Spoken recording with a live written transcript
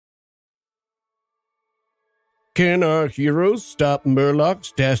Can our heroes stop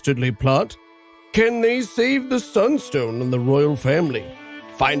Mer-Lock's dastardly plot? Can they save the Sunstone and the royal family?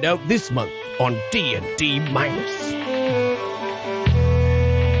 Find out this month on D&D Minus.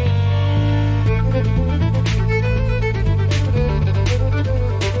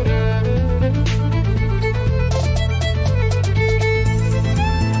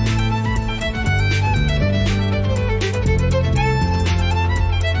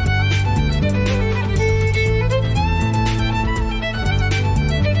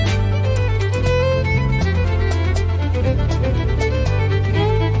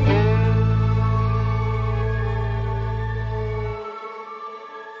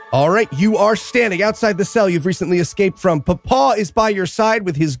 All right, you are standing outside the cell you've recently escaped from. Papa is by your side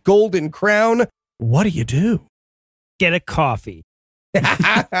with his golden crown. What do? Get a coffee.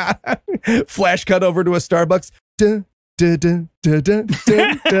 Flash cut over to a Starbucks. Do you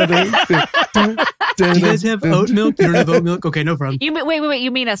guys have oat milk? You don't have oat milk? Okay, no problem. Wait.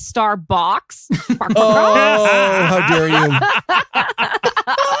 You mean a Starbucks? Oh, how dare you.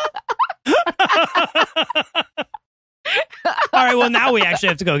 All right, well, now we actually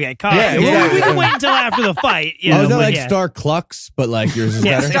have to go get coffee. Yeah, exactly. We can wait until after the fight. You know, is that but like yeah. Star Clucks, but like yours is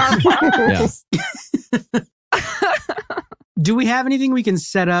better? Starbucks. Yeah. Do we have anything we can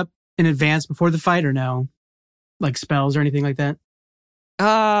set up in advance before the fight or no? Like spells or anything like that?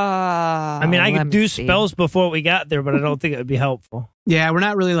 I mean, I could do spells before we got there, but I don't think it would be helpful. Yeah, we're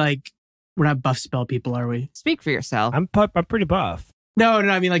not buff spell people, are we? Speak for yourself. I'm pretty buff. No,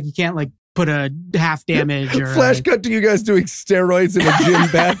 I mean, like, you can't, like, put a half damage or... Flash cut to you guys doing steroids in a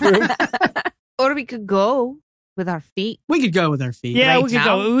gym bathroom. Or we could go with our feet. We could go with our feet. Yeah, Right we could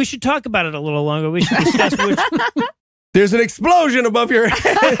now? go. We should talk about it a little longer. We should discuss which... There's an explosion above your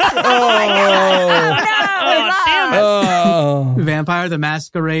head. Oh, Vampire the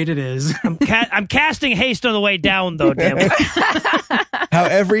Masquerade it is. I'm casting haste on the way down, though, damn it. How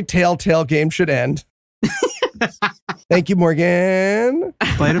every Telltale game should end. Thank you, Morgan.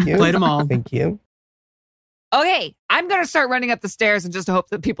 Played them all. Thank you. Okay, I'm going to start running up the stairs and just hope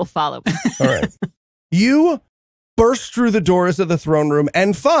that people follow me. All right. You burst through the doors of the throne room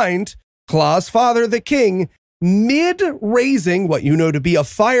and find Claw's father, the king, mid-raising what you know to be a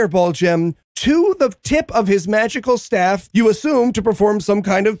fireball gem to the tip of his magical staff, you assume to perform some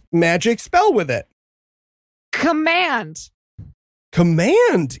kind of magic spell with it. Command.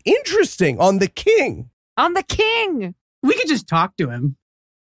 Interesting. On the king. On the king. We could just talk to him.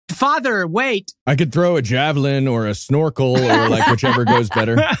 Father, wait. I could throw a javelin or a snorkel or like whichever goes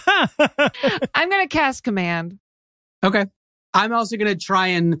better. I'm going to cast command. Okay. I'm also going to try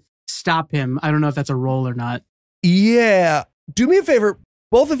and stop him. I don't know if that's a roll or not. Yeah. Do me a favor.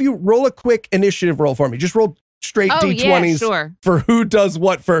 Both of you roll a quick initiative roll for me. Just roll straight D20s for who does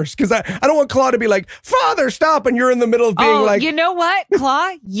what first. Because I don't want Claw to be like, Father, stop. And you're in the middle of being like... You know what,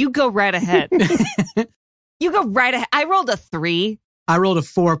 Claw? You go right ahead. You go right ahead. I rolled a 3. I rolled a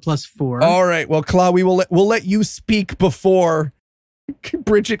 4 plus 4. All right. Well, Claw, we'll let you speak before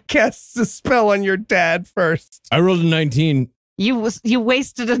Bridget casts a spell on your dad first. I rolled a 19. You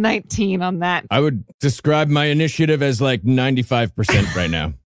wasted a 19 on that. I would describe my initiative as like 95% right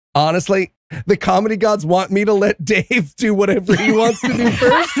now. Honestly, the comedy gods want me to let Dave do whatever he wants to do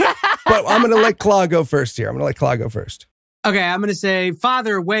first, but I'm going to let Claw go first here. Okay, I'm going to say,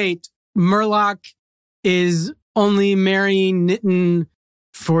 Father, wait. Mer-Locked is only marrying Nitin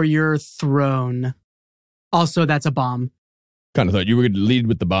for your throne. Also, that's a bomb. Kind of thought you were going to lead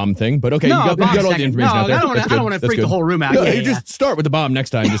with the bomb thing, but okay, no, you got all the information out there. I don't want to freak the whole room out. No, you just start with the bomb next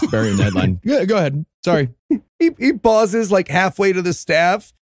time, just burying the headline. Yeah, go ahead. Sorry. He pauses like halfway to the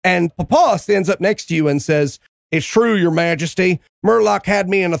staff, and Papa stands up next to you and says, "It's true, Your Majesty. Mer-Locked had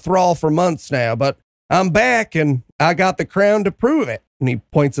me in a thrall for months now, but I'm back, and I got the crown to prove it." And he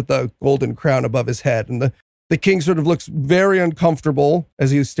points at the golden crown above his head, and the king sort of looks very uncomfortable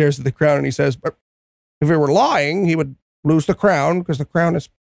as he stares at the crown, and he says, "But if he were lying, he would lose the crown because the crown is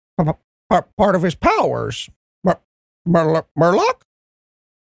part of his powers. Mer-Locked?"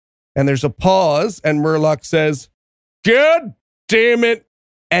 And there's a pause, and Mer-Locked says, "God damn it."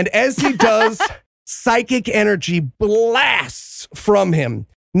 And as he does, psychic energy blasts from him,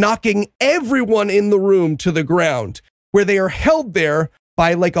 knocking everyone in the room to the ground, where they are held there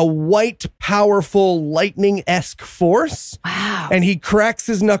by like a white, powerful, lightning-esque force. Wow. And he cracks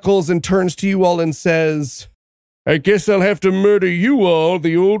his knuckles and turns to you all and says, "I guess I'll have to murder you all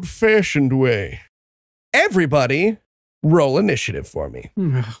the old-fashioned way." Everybody, roll initiative for me.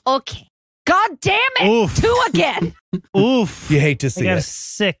 Okay. God damn it. Oof. 2 again. Oof. You hate to see I got a it.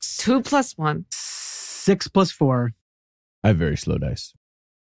 6. 2 plus 1. 6 plus 4. I have very slow dice.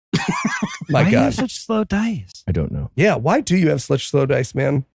 My Why do you God. have such slow dice? I don't know. Yeah, why do you have such slow dice,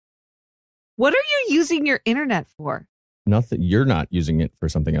 man? What are you using your internet for? Not that you're not using it for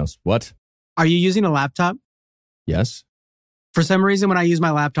something else. What? Are you using a laptop? Yes. For some reason, when I use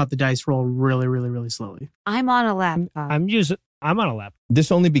my laptop, the dice roll really, really, really slowly. I'm on a laptop. I'm on a laptop.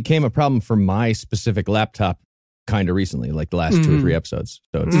 This only became a problem for my specific laptop kind of recently, like the last 2 or 3 episodes.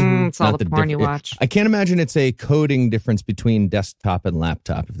 So it's, It's all not the porn you diff- watch. I can't imagine it's a coding difference between desktop and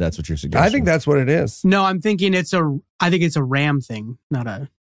laptop, if that's what you're suggesting. I think that's what it is. No, I'm thinking I think it's a RAM thing, not a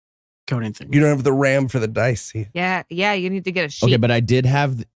coding thing. You don't have the RAM for the dice. Yeah, you need to get a sheet. Okay, but I did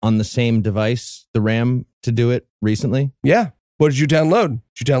have on the same device the RAM to do it recently. Yeah. What did you download?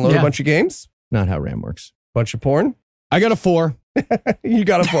 Did you download a bunch of games? Not how RAM works. Bunch of porn? I got a 4. You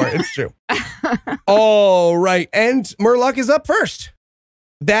got a 4. It's true. All right. And Mer-Locked is up first.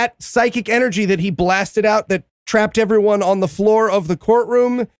 That psychic energy that he blasted out that trapped everyone on the floor of the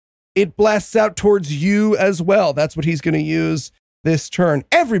courtroom, it blasts out towards you as well. That's what he's going to use this turn.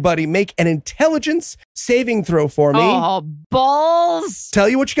 Everybody make an intelligence saving throw for me. Oh, balls. Tell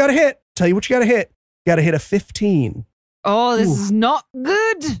you what you got to hit. You got to hit a 15. Oh, this is not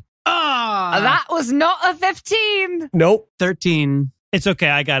good. Ah, That was not a 15. Nope. 13. It's okay.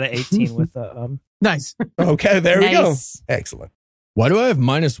 I got an 18 with the Nice. Okay, there we go. Nice. Excellent. Why do I have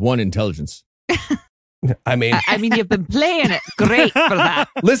 -1 intelligence? I mean, I mean, you've been playing it great for that.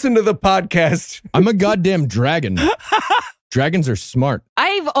 listen to the podcast. I'm a goddamn dragon. Dragons are smart.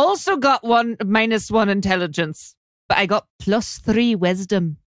 I've also got -1 intelligence, but I got +3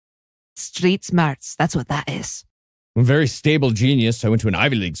 wisdom. Street smarts. That's what that is. I'm a very stable genius. I went to an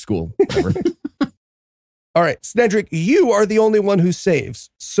Ivy League school. Whatever. All right, Snedrick, you are the only one who saves.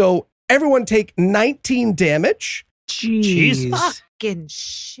 So everyone take 19 damage. Jeez. Fucking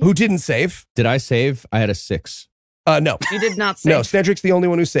shit. Who didn't save? Did I save? I had a 6. No. You did not say. No, Snedrick's the only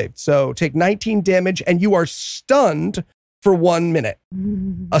one who saved. So take 19 damage and you are stunned for 1 minute.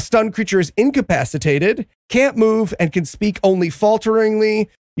 A stunned creature is incapacitated, can't move, and can speak only falteringly.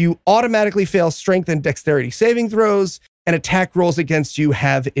 You automatically fail strength and dexterity saving throws, and attack rolls against you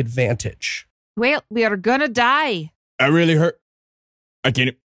have advantage. Well, we are gonna die. I really hurt. I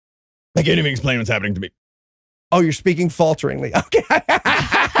can't even explain what's happening to me. Oh, you're speaking falteringly. Okay.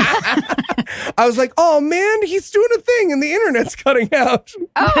 I was like, oh man, he's doing a thing and the internet's cutting out.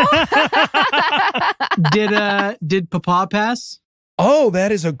 Did Papa pass? Oh,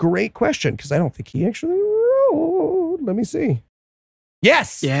 that is a great question because I don't think he actually rolled. Let me see.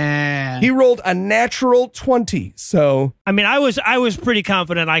 Yes. Yeah. He rolled a natural 20. So I mean, I was pretty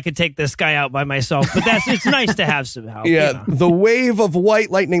confident I could take this guy out by myself, but it's nice to have some help. yeah, you know? the wave of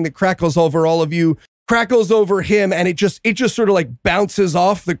white lightning that crackles over all of you crackles over him, and it just sort of like bounces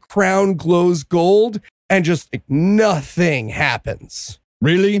off. The crown glows gold, and just like, nothing happens.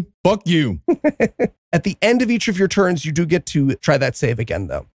 Really? Fuck you. At the end of each of your turns, you do get to try that save again,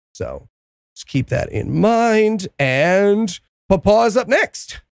 though. So just keep that in mind. And Papa is up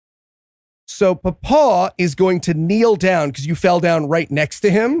next. So Papa is going to kneel down because you fell down right next to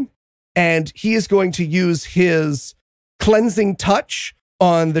him. And he is going to use his cleansing touch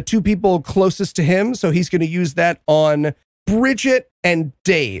on the 2 people closest to him. So he's going to use that on Bridget and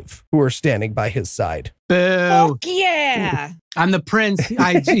Dave, who are standing by his side. Boo. Fuck yeah. I'm the prince.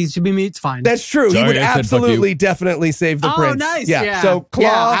 He should be me. It's fine. That's true. Sorry, he would I said fuck absolutely, definitely save the oh, prince. nice. Yeah. So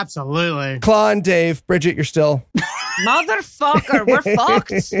Yeah, absolutely. Claw and Dave. Bridget, you're still. Motherfucker, we're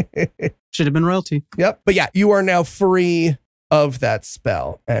fucked. Should have been royalty. Yep. But yeah, you are now free of that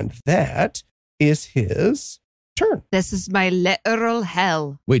spell. And that is his turn. This is my literal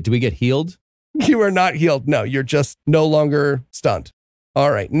hell. Wait, do we get healed? You are not healed. No, you're just no longer stunned.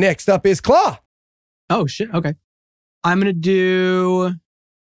 All right. Next up is Claw. Oh, shit. Okay. I'm going to do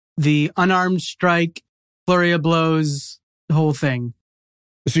the unarmed strike, flurry of blows, the whole thing.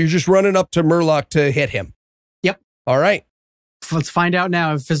 So you're just running up to Mer-Locked to hit him. Yep. All right. Let's find out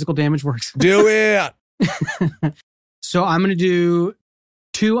now if physical damage works. Do it. So I'm going to do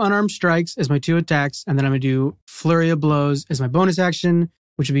 2 unarmed strikes as my 2 attacks, and then I'm going to do flurry of blows as my bonus action,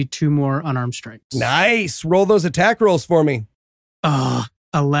 which would be 2 more unarmed strikes. Nice. Roll those attack rolls for me.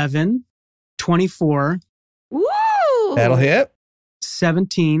 11, 24, Woo! That'll hit.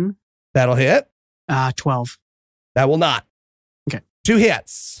 17, That'll hit. 12, That will not. Okay. 2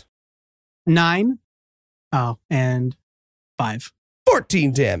 hits. 9, and 5.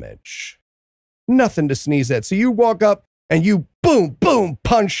 14 damage. Nothing to sneeze at. So you walk up and you boom, boom,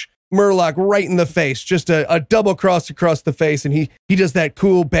 punch Mer-Locked right in the face. Just a double cross across the face. And he does that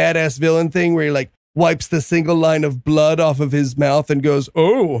cool badass villain thing where he like wipes the single line of blood off of his mouth and goes,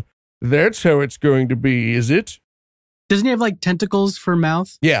 oh, that's how it's going to be, is it? Doesn't he have like tentacles for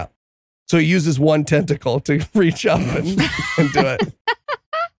mouth? Yeah. So he uses one tentacle to reach up and do it.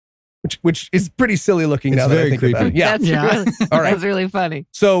 Which is pretty silly looking now that I think about it. Yeah. That's All right. That's really funny.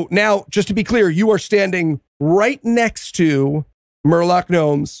 So now, just to be clear, you are standing right next to Mer-Locked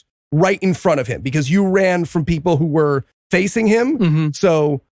gnomes, right in front of him, because you ran from people who were facing him. Mm-hmm.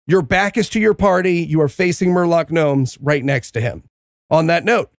 So your back is to your party. You are facing Mer-Locked gnomes right next to him. On that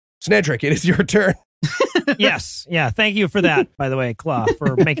note, Snedrick, it is your turn. Yes. Yeah. Thank you for that, by the way, Claw,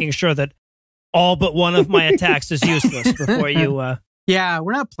 for making sure that all but one of my attacks is useless before you... Yeah,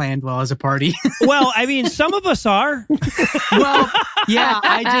 we're not planned well as a party. Well, I mean, some of us are. Well, yeah,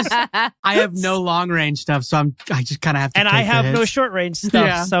 I have no long range stuff, so I just kind of have to. And take I have the no hits. short range stuff.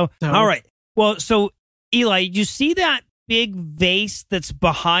 Yeah, so, so- all right. Well, so Eli, you see that big vase that's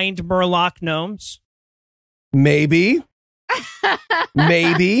behind Mer-Locked gnomes? Maybe.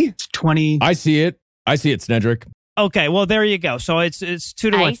 Maybe. It's 20. I see it, Snedrick. Okay, well, there you go. So it's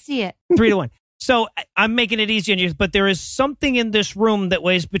 2 to 1, I see it. 3 to 1. So I'm making it easy on you, but there is something in this room that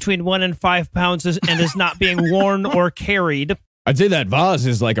weighs between 1 and 5 pounds and is not being worn or carried. I'd say that vase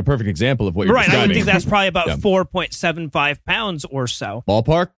is like a perfect example of what you're Right, I would describing. think that's probably about Yeah. 4.75 pounds or so.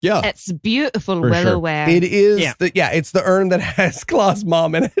 Ballpark? Yeah. It's beautiful, For well sure. aware. It is. Yeah. It's the urn that has Claw's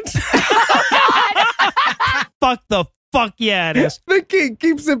mom in it. Fuck yeah, it is. The king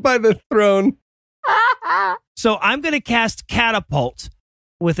keeps it by the throne. So I'm going to cast Catapult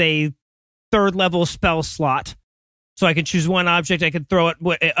with a 3rd level spell slot. So I can choose one object. I can throw it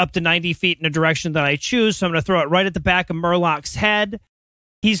up to 90 feet in a direction that I choose. So I'm going to throw it right at the back of Mer-Lock's head.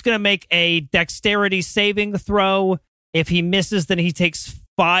 He's going to make a dexterity saving throw. If he misses, then he takes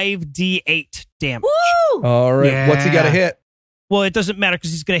 5d8 damage. Woo! All right. Yeah. What's he got to hit? Well, it doesn't matter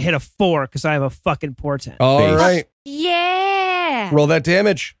because he's going to hit a 4 because I have a fucking portent. All Base. right. Yeah. Roll that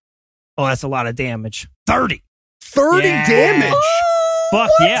damage. Oh, that's a lot of damage. 30. 30 Yeah. damage. Fuck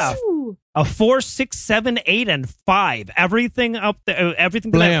yeah. Ooh. A 4, 6, 7, 8, and 5. Everything up there,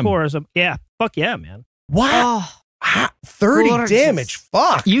 everything to that Blam. 4 is fuck yeah, man. Wow. Oh, 30 gorgeous. damage.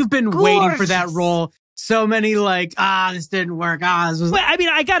 Fuck. You've been waiting for that Gorgeous. roll. So many this didn't work. This was. Well, I mean,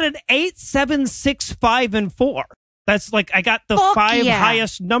 I got an 8, 7, 6, 5, and 4. That's like I got the Fuck 5 yeah.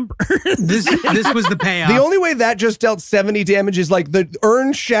 highest number. This was the payoff. The only way that just dealt 70 damage is like the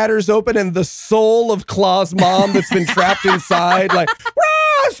urn shatters open and the soul of Claw's mom that's been trapped inside, like,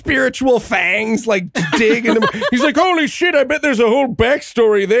 spiritual fangs, like, dig into him. He's like, holy shit, I bet there's a whole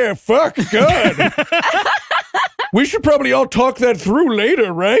backstory there. Fuck, God. We should probably all talk that through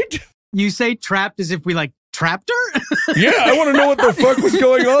later, right? You say trapped as if we trapped her? Yeah, I want to know what the fuck was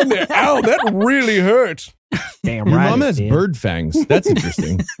going on there. Ow, that really hurt. Damn Your right. mom it has did. bird fangs. That's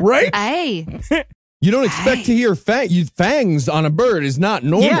interesting. Right? Hey. You don't expect to hear fangs on a bird is not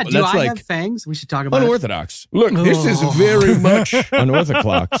normal. Yeah, do That's I like have fangs? We should talk about it. unorthodox. Look, this is very much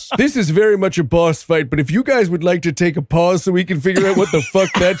Unorthodox. this is very much a boss fight, but if you guys would like to take a pause so we can figure out what the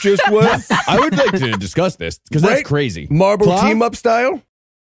fuck that just was, I would like to discuss this because Right? that's crazy. marble Claw? team up style.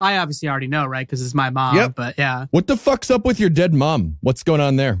 I obviously already know, right? Because it's my mom. Yep. But yeah. What the fuck's up with your dead mom? What's going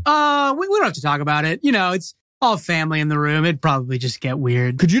on there? We don't have to talk about it. It's all family in the room. It'd probably just get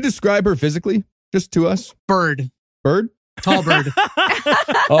weird. Could you describe her physically, just to us? Bird. Bird? Tall bird.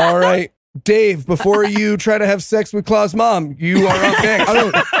 All right. Dave, before you try to have sex with Claw's mom, you are up next. I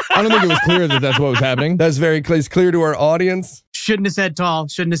don't think it was clear that that's what was happening. That's very clear. It's clear to our audience. Shouldn't have said tall.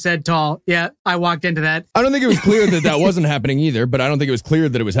 Shouldn't have said tall. Yeah, I walked into that. I don't think it was clear that that wasn't happening either, but I don't think it was clear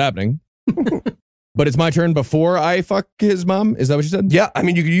that it was happening. But it's my turn before I fuck his mom? Is that what you said? Yeah, I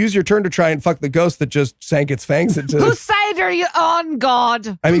mean, you could use your turn to try and fuck the ghost that just sank its fangs into. Whose side are you on,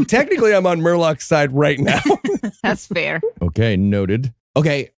 God? I mean, technically, I'm on Mer-Lock's side right now. That's fair. Okay, noted.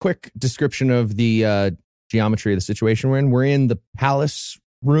 Okay, quick description of the geometry of the situation we're in. We're in the palace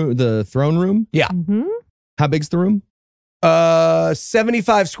room, the throne room. Mm-hmm. How big's the room?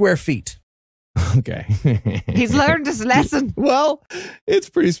 75 square feet. Okay. He's learned his lesson. Well, it's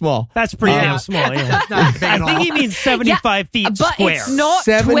pretty small. That's pretty damn small. Yeah. That's not big I at all. think he means 75 feet But square. it's not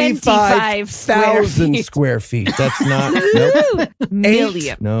 25 square 75,000 feet. square feet. That's not. Nope. Ooh,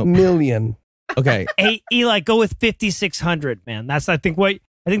 million. Nope. Million. Okay. Hey, Eli, go with 5,600, man. I think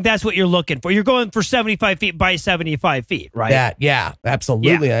that's what you're looking for. You're going for 75 feet by 75 feet, right? Yeah,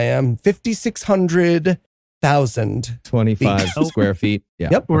 absolutely. I am 5,600,000. 25 Oh. square feet. Yeah.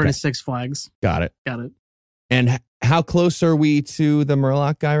 Yep. We're in Okay. a Six Flags. Got it. Got it. And how close are we to the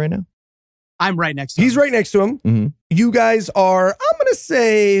Mer-Locked guy right now? I'm right next to He's him. right next to him. Mhm. You guys are, I'm going to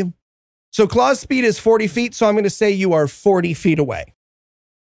say, so Claw's speed is 40 feet, so I'm going to say you are 40 feet away.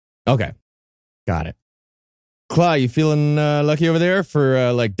 Okay. Got it. Cla, you feeling lucky over there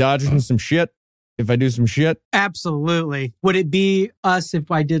for dodging some shit? if I do some shit? Absolutely. Would it be us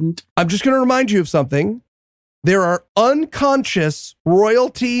if I didn't? I'm just going to remind you of something. There are unconscious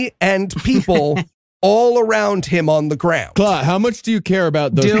royalty and people all around him on the ground. Claw, how much do you care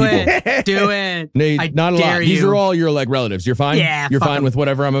about those people? Do it. Nate, I not a lot. dare These you. are all your like relatives. You're fine? Yeah, You're fuck fine 'em. with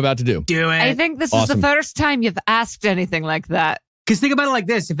whatever I'm about to do. Do it. I think this is Awesome. the first time you've asked anything like that. Because think about it like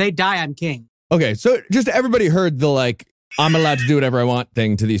this. If they die, I'm king. Okay, so just everybody heard the like, I'm allowed to do whatever I want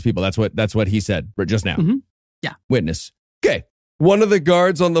thing to these people. That's what he said just now. Mhm. Yeah. Witness. Okay. One of the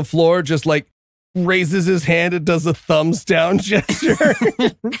guards on the floor just like raises his hand and does a thumbs down gesture.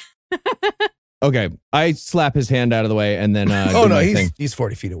 Okay. I slap his hand out of the way and then Oh do no, my thing. he's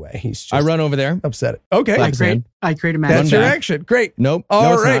 40 feet away. He's just I run over there. upset. Okay. Slap his hand. I create a That's magic. your back. action. Great. Nope. All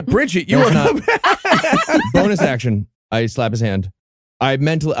no, it's right, not. Bridget, you No, are it's up. Bonus action. I slap his hand. I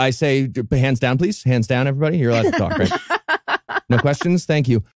say, hands down, please. Hands down, everybody. You're allowed to talk, right? No questions? Thank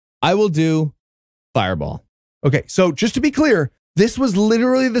you. I will do fireball. Okay, so just to be clear, this was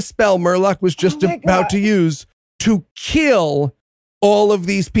literally the spell Mer-Locked was just about to use to kill all of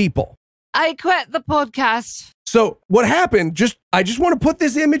these people. I quit the podcast. So what happened, I just want to put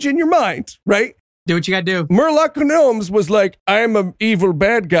this image in your mind, right? Do what you gotta do. Mer-Locked Gnomes was like, I'm an evil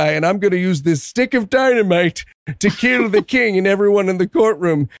bad guy and I'm going to use this stick of dynamite to kill the king and everyone in the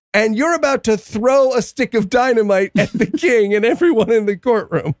courtroom. And you're about to throw a stick of dynamite at the king and everyone in the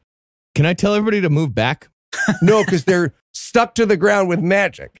courtroom. Can I tell everybody to move back? No, because they're stuck to the ground with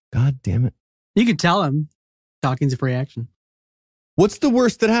magic. God damn it. You can tell him. Talking's a free action. What's the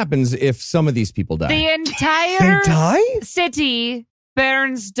worst that happens if some of these people die? The They entire die? city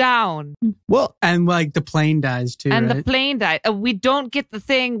burns down. Well, And like the plane dies too. And right? the plane died. We don't get the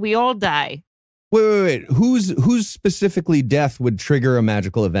thing. We all die. wait. Whose specifically death would trigger a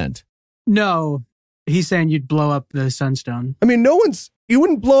magical event? No. He's saying you'd blow up the sunstone. I mean, you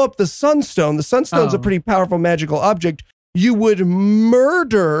wouldn't blow up the sunstone. The sunstone's a Oh. pretty powerful magical object. You would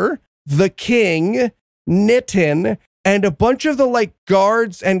murder the king, Nitin, and a bunch of the like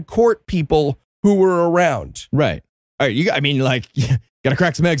guards and court people who were around. Right. All right. You gotta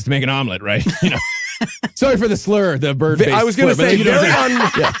crack some eggs to make an omelet, right? You know. Sorry for the slur, the bird. I was going to say,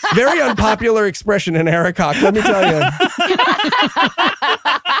 very unpopular expression in Aracok, let me tell you.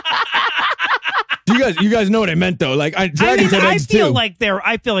 You guys know what I meant though. Like dragons have I eggs feel too. like they're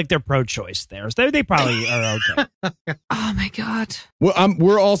pro-choice there. So they probably are okay. Oh my God. Well,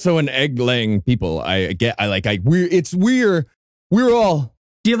 we're also an egg-laying people. We're all.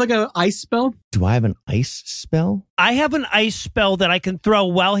 Do you have like an ice spell? Do I have an ice spell? I have an ice spell that I can throw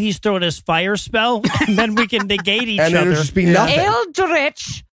while he's throwing his fire spell, and then we can negate each And other. it'll just be nothing.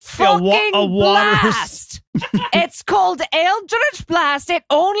 Eldritch Yeah, fucking a water- blast. It's called Eldritch Blast. It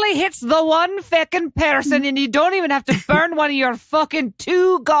only hits the one fucking person, and you don't even have to burn one of your fucking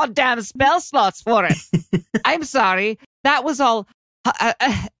 2 goddamn spell slots for it. I'm sorry. That was all.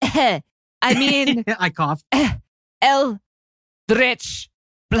 I mean, I coughed. Eldritch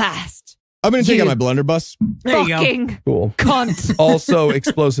Blast. I'm going to take You- out my blunderbuss. There you go. Fucking Cool. cunt. Also,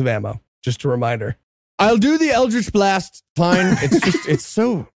 explosive ammo. Just a reminder. I'll do the Eldritch Blast. Fine. It's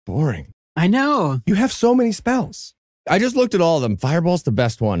so boring. I know. You have so many spells. I just looked at all of them. Fireball's the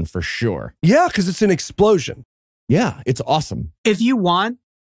best one for sure. Yeah, because it's an explosion. Yeah, it's awesome. If you want,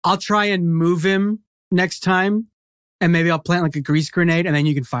 I'll try and move him next time. And maybe I'll plant like a grease grenade and then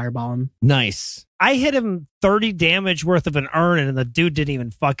you can fireball him. Nice. I hit him 30 damage worth of an urn, and the dude didn't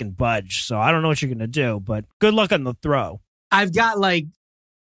even fucking budge. So I don't know what you're going to do, but good luck on the throw. I've got like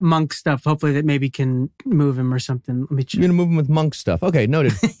monk stuff, hopefully that maybe can move him or something. Let me You're check. going to move him with monk stuff. Okay,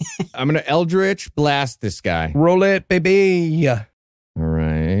 noted. I'm going to Eldritch Blast this guy. Roll it, baby. All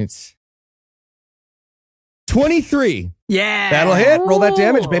right. 23. Yeah. That'll hit. Roll that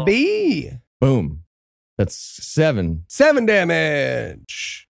damage, Ooh. baby. Boom. That's 7. 7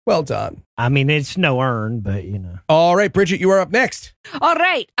 damage. Well done. I mean, it's no urn, but you know. All right, Bridget, you are up next. All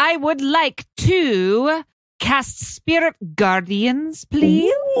right. I would like to cast Spirit Guardians,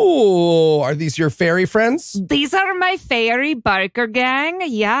 please. Ooh, are these your fairy friends? These are my fairy barker gang.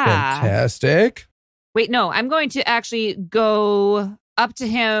 Yeah. Fantastic. Wait, no, I'm going to actually go up to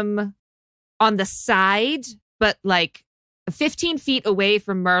him on the side, but like 15 feet away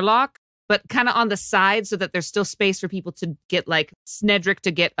from Mer-Locked, but kind of on the side so that there's still space for people to get like Snedrick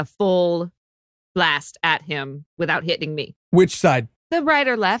to get a full blast at him without hitting me. Which side? The right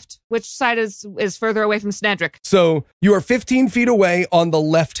or left? Which side is further away from Snedrick? So you are 15 feet away on the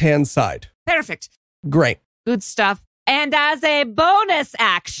left-hand side. Perfect. Great. Good stuff. And as a bonus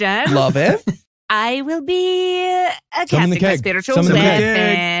action, Love it. I will be Summon the casting my keg. spiritual Summon the weapon.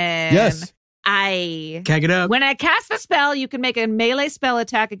 keg. Yes. Keg it up. When I cast the spell, you can make a melee spell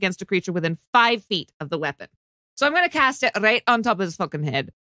attack against a creature within 5 feet of the weapon. So I'm going to cast it right on top of his fucking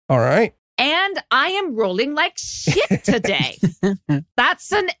head. All right. And I am rolling like shit today.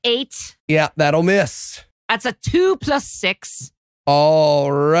 That's an 8. Yeah, that'll miss. That's a 2 plus 6.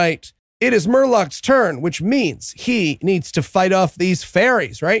 All right. It is Mer-Locked's turn, which means he needs to fight off these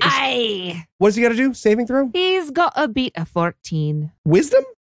fairies, right? What does he got to do? Saving throw? He's got a beat a 14. Wisdom?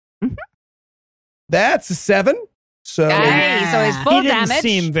 Mm-hmm. That's a 7. So So he's full he didn't damage.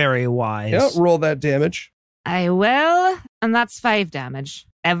 seem very wise. yeah, roll that damage. I will. And that's 5 damage.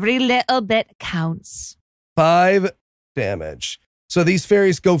 Every little bit counts. 5 damage. So these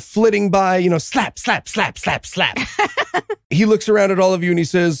fairies go flitting by, slap, slap, slap, slap, slap. He looks around at all of you and he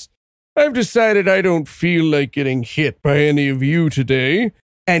says, I've decided I don't feel like getting hit by any of you today.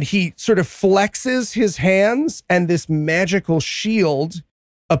 And he sort of flexes his hands and this magical shield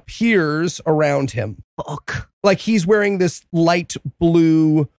appears around him. Fuck. Like he's wearing this light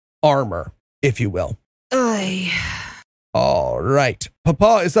blue armor, if you will. Ugh. All right.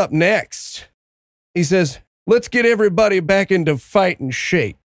 Papa is up next. He says, let's get everybody back into fighting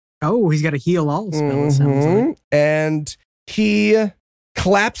shape. Oh, he's got a heal all spell, it sounds like. And he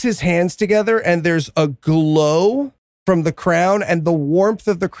claps his hands together and there's a glow from the crown and the warmth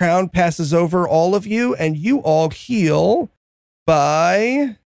of the crown passes over all of you and you all heal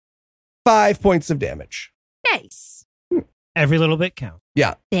by 5 points of damage. Nice. Every little bit counts.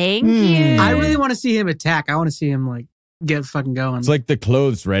 Yeah. Thank you. I really want to see him attack. I want to see him get fucking going. It's like the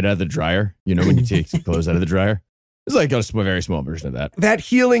clothes right out of the dryer. You know when you take the clothes out of the dryer? It's like a very small version of that. That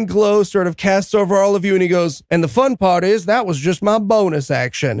healing glow sort of casts over all of you and he goes, and the fun part is that was just my bonus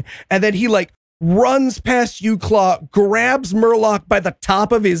action. And then he runs past you, Claw, grabs Mer-Locked by the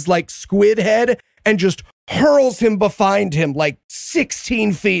top of his squid head and just hurls him behind him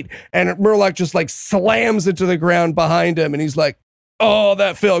 16 feet. And Mer-Locked just slams into the ground behind him. And he's like, oh,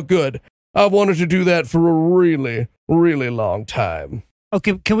 that felt good. I wanted to do that for a really, really long time.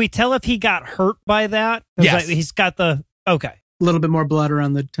 Okay, can we tell if he got hurt by that? Yes. He's got the... Okay. A little bit more blood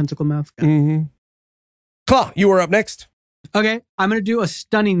around the tentacle mouth. Mm-hmm. Claw, you are up next. Okay, I'm going to do a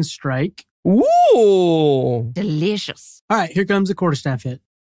stunning strike. Ooh. Delicious. All right, here comes a quarterstaff hit.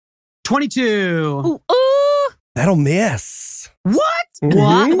 22. Ooh, ooh. That'll miss. What? Mhm.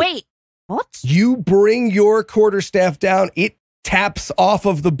 What? Wait. What? You bring your quarterstaff down. It taps off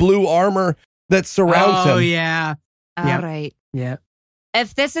of the blue armor that surrounds him. Oh, yeah. All Yep. right. Yeah.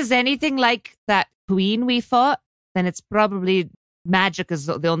 If this is anything like that queen we fought, then it's probably magic is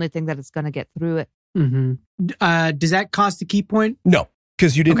the only thing that it's going to get through it. Mm-hmm. Does that cost a key point? No,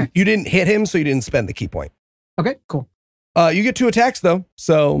 because you didn't. Okay. You didn't hit him, so you didn't spend the key point. Okay, cool. You get 2 attacks though.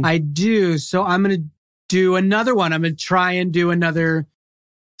 So I do. So I'm going to do another one. I'm going to try and do another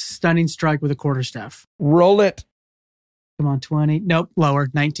stunning strike with a quarterstaff. roll it. Come on, 20. Nope, lower,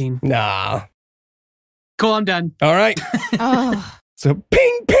 19. Nah. Cool, I'm done. All right. Oh, So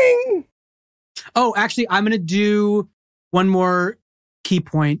ping, ping. Oh, actually, I'm going to do one more key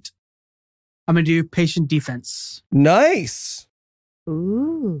point. I'm going to do patient defense. Nice.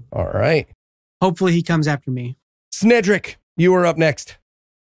 ooh. All right. Hopefully he comes after me. Snedrick, you are up next.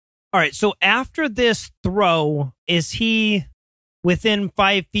 All right, so after this throw, is he within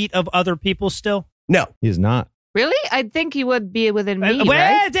 5 feet of other people still? No. He's not. Really? I'd think he would be within me, Well,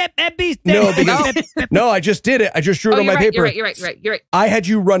 right? No, because- No, I just did it. I just drew it Oh, on my paper. You're right. I had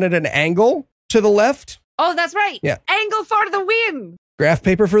you run at an angle to the left. Oh, that's right. Yeah. Angle for the win. Graph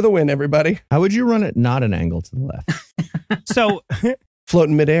paper for the win, everybody. How would you run it not an angle to the left? So,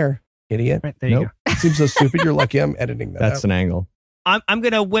 Floating midair, idiot. right, there you Nope. go. Seems so stupid. You're lucky I'm editing that That's out. an angle. I'm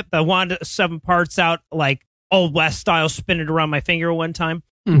going to whip the wand 7 parts out like Old West style, spin it around my finger one time.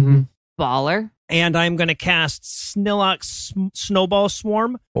 Mm-hmm. Baller. And I'm going to cast Snillock's Snowball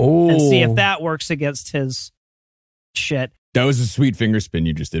Swarm Oh. and see if that works against his shit. That was a sweet finger spin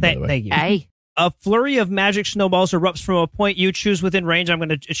you just did, by the way. Thank you. Hey. A flurry of magic snowballs erupts from a point you choose within range. I'm going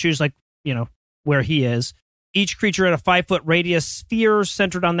to choose, where he is. Each creature at a 5-foot radius sphere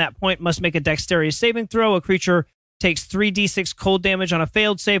centered on that point must make a dexterity saving throw. A creature takes 3d6 cold damage on a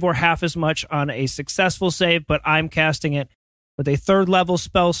failed save or half as much on a successful save, but I'm casting it with a 3rd level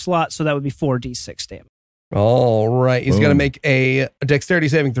spell slot, so that would be 4d6 damage. All right. He's Boom. going to make a dexterity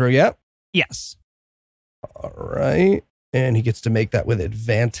saving throw. Yeah. Yes. All right. And he gets to make that with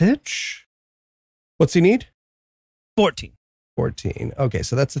advantage. What's he need? 14. 14. Okay.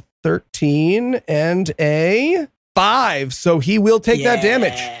 So that's a 13 and a 5. So he will take that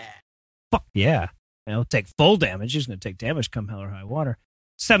damage. Fuck yeah. He'll take full damage. He's going to take damage come hell or high water.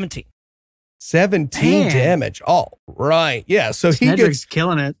 17. 17 damage. All right. Yeah. So Snedrick's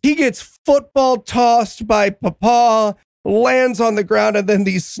killing it. he gets football tossed by Papa, lands on the ground, and then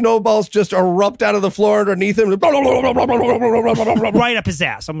these snowballs just erupt out of the floor underneath him. Right up his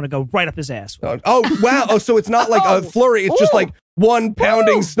ass. I'm going to go right up his ass. Oh, wow. Oh, so it's not like a flurry. It's just like one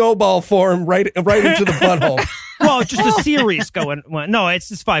pounding snowball form right into the butthole. Well, just a series going. Well, no, it's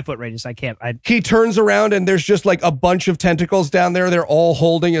this 5-foot radius. I can't. He turns around and there's just like a bunch of tentacles down there. They're all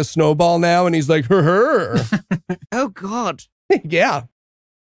holding a snowball now. And he's like, her. Oh, God. Yeah.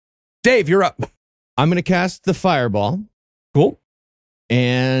 Dave, you're up. I'm going to cast the fireball. Cool.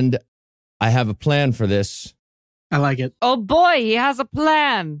 And I have a plan for this. I like it. Oh, boy, he has a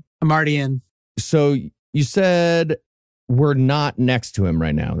plan. I'm already in. So you said we're not next to him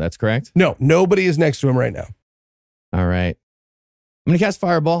right now. That's correct? No, nobody is next to him right now. All right. I'm going to cast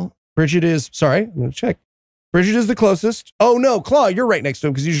fireball. Bridget is, sorry, I'm going to check. Bridget is the closest. Oh, no, Claw, you're right next to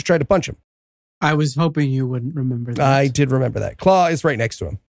him because you just tried to punch him. I was hoping you wouldn't remember that. I did remember that. Claw is right next to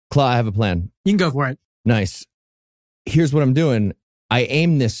him. Claw, I have a plan. You can go for it. Nice. Here's what I'm doing. I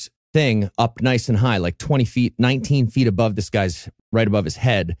aim this thing up nice and high, like 20 feet, 19 feet above this guy's, right above his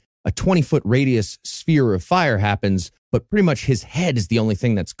head. A 20-foot radius sphere of fire happens, but pretty much his head is the only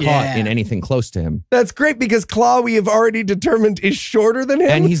thing that's caught in anything close to him. That's great because Claw, we have already determined, is shorter than him.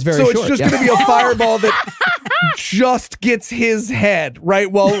 And he's very short. So it's just going to be a fireball that just gets his head,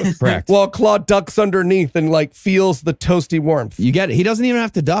 right? While Claw ducks underneath and like feels the toasty warmth. You get it. He doesn't even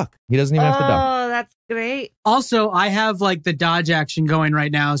have to duck. He doesn't even have to duck. Oh, that's great. Also, I have like the dodge action going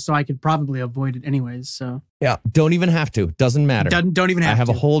right now, so I could probably avoid it anyways. So yeah, don't even have to. Doesn't matter. Don't even have to. I have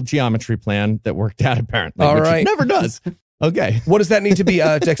a whole geometry plan that worked out apparently. All which right. it never does. Okay. What does that need to be?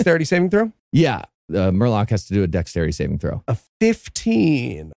 A dexterity saving throw? Yeah. Mer-Locked has to do a dexterity saving throw. A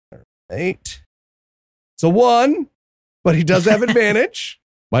 15. All right. It's a 1, but he does have advantage.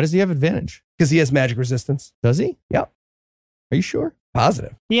 Why does he have advantage? Because he has magic resistance. Does he? Yep. Are you sure?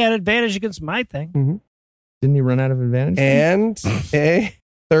 Positive. He had advantage against my thing. Mm-hmm. Didn't he run out of advantage? And a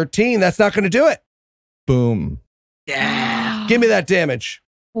 13. That's not going to do it. Boom. Yeah. Give me that damage.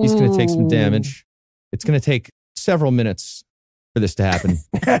 He's going to take some damage. It's going to take several minutes for this to happen.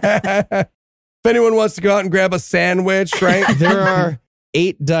 If anyone wants to go out and grab a sandwich, right? There are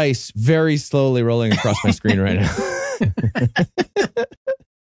 8 dice very slowly rolling across my screen right now.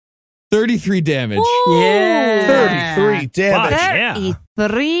 33 damage. Yeah. 33 damage. Yeah.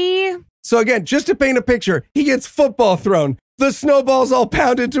 33. So again, just to paint a picture, he gets football thrown. The snowballs all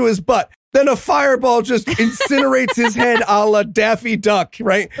pound into his butt. Then a fireball just incinerates his head a la Daffy Duck,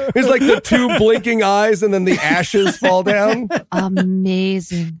 right? It's like the 2 blinking eyes and then the ashes fall down.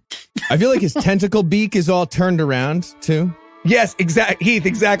 Amazing. I feel like his tentacle beak is all turned around too. Yes, Heath,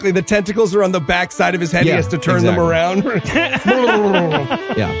 exactly. The tentacles are on the back side of his head. Yeah, he has to turn them around.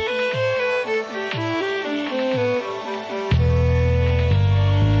 Yeah.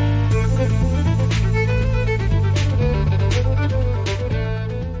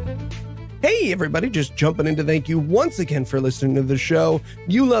 Hey, everybody, just jumping in to thank you once again for listening to the show.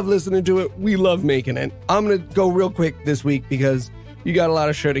 You love listening to it. We love making it. I'm going to go real quick this week because you got a lot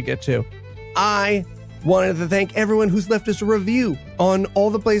of show to get to. I wanted to thank everyone who's left us a review on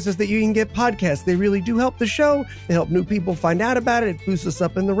all the places that you can get podcasts. They really do help the show. They help new people find out about it. It boosts us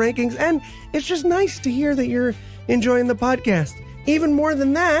up in the rankings. And it's just nice to hear that you're enjoying the podcast. Even more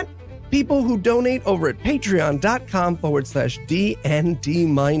than that, people who donate over at patreon.com/DnD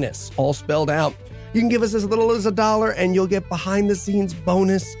minus, all spelled out. You can give us as little as $1 and you'll get behind the scenes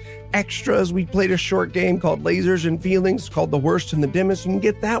bonus extras. We played a short game called Lasers and Feelings called The Worst and the Dimmest. You can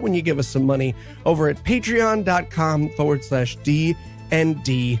get that when you give us some money over at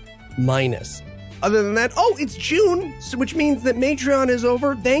patreon.com/DnD minus. Other than that, it's June, which means that Matreon is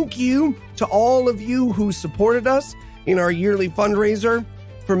over. Thank you to all of you who supported us in our yearly fundraiser.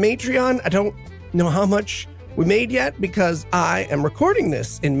 For Matreon, I don't know how much we made yet because I am recording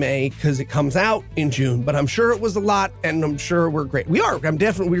this in May because it comes out in June, but I'm sure it was a lot and I'm sure we're great. We're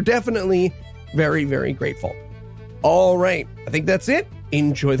definitely very, very grateful. All right. I think that's it.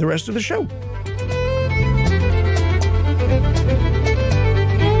 Enjoy the rest of the show.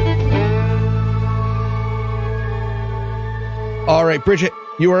 All right, Bridget,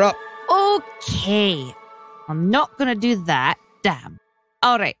 you are up. Okay. I'm not going to do that. Damn.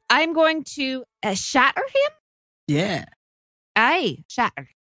 All right. I'm going to shatter him. Yeah. Aye, shatter.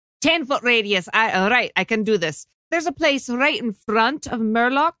 10-foot radius. All right, I can do this. There's a place right in front of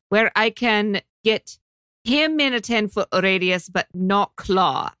Mer-Locked where I can get him in a 10-foot radius, but not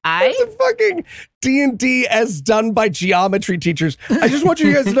Claw. It's a fucking D&D as done by geometry teachers. I just want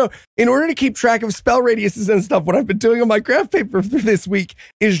you guys to know, in order to keep track of spell radiuses and stuff, what I've been doing on my graph paper for this week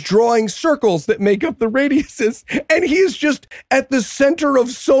is drawing circles that make up the radiuses. And he is just at the center of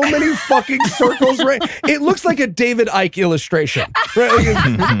so many fucking circles, right? It looks like a David Icke illustration, right?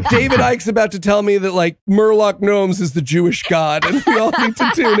 Like, David Icke's about to tell me that, like, Mer-Locked gnomes is the Jewish god, and we all need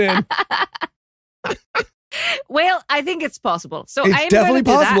to tune in. Well, I think it's possible. So It's I am definitely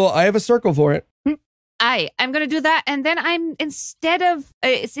gonna do possible. I have a circle for it. I'm going to do that. And then instead of,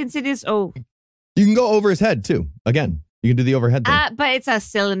 since it is, You can go over his head too. Again, you can do the overhead thing. but it's a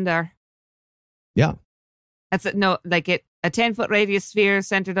cylinder. Yeah. That's a 10-foot radius sphere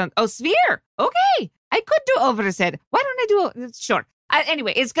centered on, sphere. Okay. I could do over his head. Why don't I do, sure.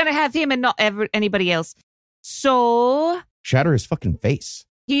 Anyway, it's going to have him and not anybody else. So Shatter his fucking face.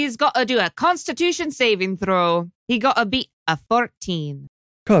 he's got to do a Constitution saving throw. He got to beat a 14.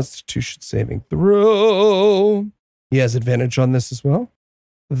 Constitution saving throw. He has advantage on this as well.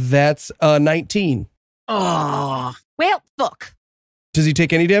 That's 19. Oh. Well, fuck. Does he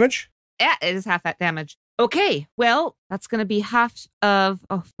take any damage? Yeah, it is half that damage. Okay, well, that's going to be half of...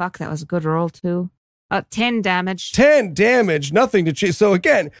 Oh, fuck, that was a good roll, too. 10 damage. 10 damage, nothing to chase. So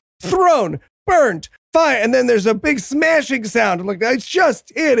again, thrown, burned, fire, and then there's a big smashing sound. Like,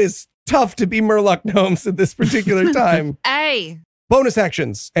 it is tough to be Mer-Locked gnomes at this particular time. Hey. Bonus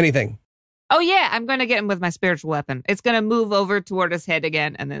actions, anything. Oh, yeah, I'm going to get him with my spiritual weapon. It's going to move over toward his head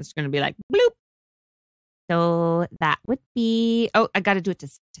again, and then it's going to be like, bloop. So that would be... Oh, I got to do it to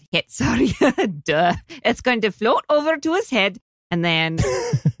hit. Sorry. Duh. It's going to float over to his head, and then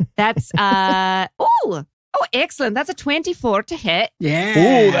that's... Oh, excellent. That's a 24 to hit. Yeah.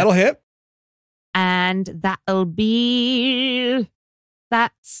 Oh, that'll hit. And that'll be...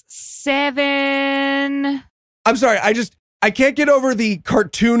 That's 7... I'm sorry, I can't get over the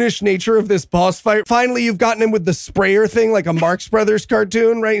cartoonish nature of this boss fight. Finally, you've gotten him with the sprayer thing, like a Marx Brothers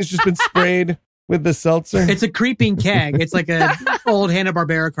cartoon, right? He's just been sprayed with the seltzer. It's a creeping keg. It's like a old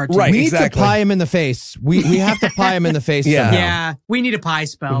Hanna-Barbera cartoon. Right. We need exactly. to pie him in the face. We have to pie him in the face. Yeah. somehow. Yeah, we need a pie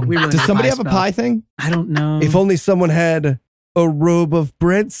spell. We really Does need somebody have a spell. pie thing? I don't know. If only someone had a robe of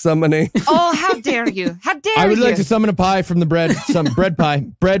bread summoning. Oh, how dare you? How dare you? I would like to summon a pie from the bread. Some bread pie.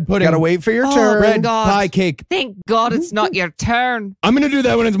 Bread pudding. Gotta wait for your Oh, turn. Bread God. pie cake. Thank God it's not your turn. I'm going to do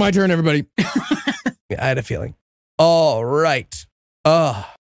that when it's my turn, everybody. I had a feeling. All right.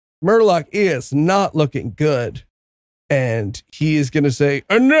 Mer-Locked is not looking good. And he is going to say,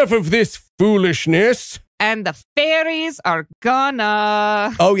 enough of this foolishness. And the fairies are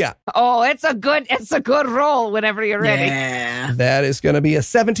gonna... Oh, yeah. Oh, it's a good roll whenever you're ready. Yeah. That is going to be a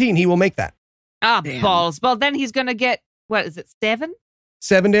 17. He will make that. Ah, Damn. balls. Well, then he's gonna get, what is it, 7?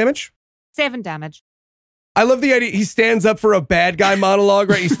 7 damage. 7 damage. I love the idea. He stands up for a bad guy monologue,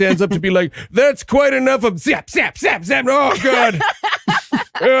 right? He stands up to be like, that's quite enough of zap, zap, zap, zap. Oh, God.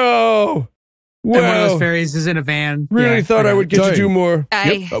 Oh. And one of Wow. those fairies is in a van. Really Yeah, thought I would get Sorry. to do more.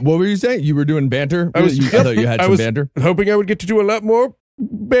 What were you saying? You were doing banter? I was- I thought you had I some was- banter. Hoping I would get to do a lot more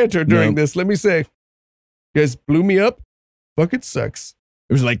banter during No. this. Let me say. You guys blew me up. Fuck, it sucks.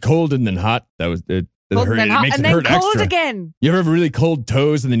 It was like cold and then hot. That was it. Cold and then hot, makes and it then hurt cold extra. again. You ever have really cold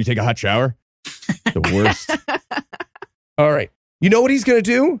toes and then you take a hot shower? The worst. All right. You know what he's going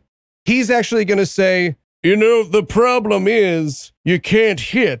to do? He's actually going to say, you know, the problem is you can't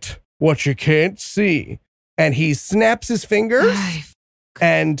hit what you can't see. And he snaps his fingers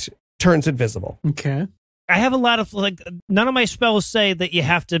and turns invisible. Okay. I have a lot of, none of my spells say that you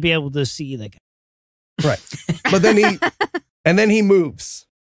have to be able to see the guy. Right. But then he moves,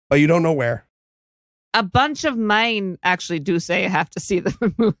 but you don't know where. A bunch of mine actually do say I have to see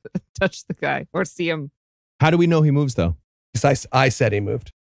them move, touch the guy or see him. How do we know he moves though? Because I said he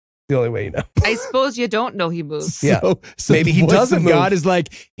moved. The only way you know. I suppose you don't know he moves. Yeah. So Maybe he the voice doesn't of move. God is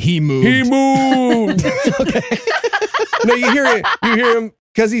like, he moved. He moved. Okay. No, you hear it. You hear him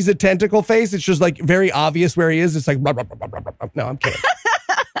because he's a tentacle face. It's just like very obvious where he is. It's like, blah, blah, blah, blah, blah, blah. No, I'm kidding.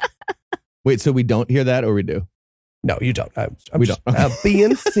 Wait, so we don't hear that or we do? No, you don't. I'm We just, don't.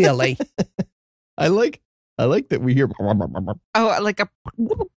 being silly. I like that we hear. Oh, like a...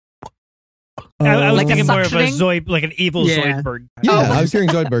 I was Like a thinking more of a suctioning? Zoid, like an evil Yeah. Zoidberg. Yeah, Oh. I was hearing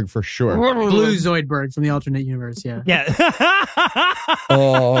Zoidberg for sure. Blue Zoidberg from the alternate universe. Yeah. Yeah.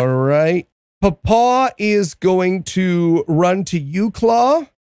 All right. Papa is going to run to you, Claw,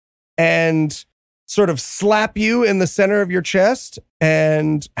 and sort of slap you in the center of your chest.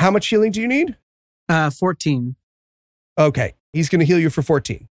 And how much healing do you need? 14. Okay. He's going to heal you for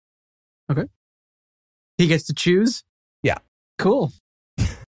 14. He gets to choose? Yeah. Cool.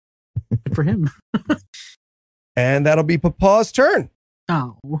 Good for him. And that'll be Papa's turn.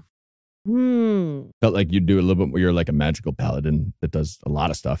 Oh. Felt like you'd do a little bit more. You're like a magical paladin that does a lot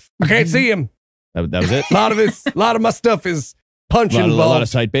of stuff. I can't see him. That was it? A lot of my stuff is punch involved. A lot of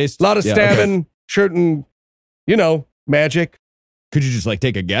sight-based? A lot of stabbing, shooting, magic. Could you just like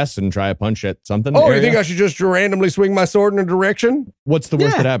take a guess and try a punch at something? Oh, you think I should just randomly swing my sword in a direction? What's the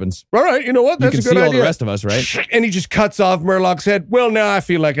worst that happens? All right, you know what? That's a good see idea. all the rest of us, right? And he just cuts off Mer-Lock's head. Well, now I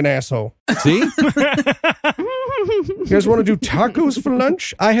feel like an asshole. See? You guys want to do tacos for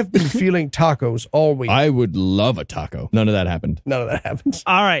lunch? I have been feeling tacos all week. I would love a taco. None of that happened. None of that happens.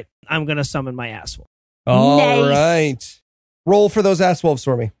 All right. I'm going to summon my ass wolf. All right. Roll for those ass wolves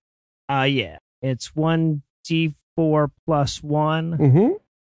for me. Yeah. It's 1d4 plus 1. Mm-hmm.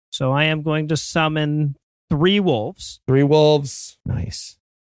 So I am going to summon 3 wolves. 3 wolves. Nice.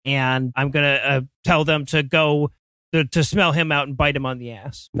 And I'm going to tell them to go to smell him out and bite him on the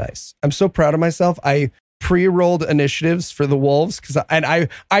ass. Nice. I'm so proud of myself. I pre-rolled initiatives for the wolves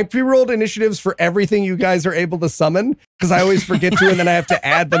I pre-rolled initiatives for everything you guys are able to summon because I always forget to and then I have to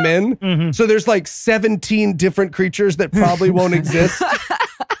add them in. Mm-hmm. So there's like 17 different creatures that probably won't exist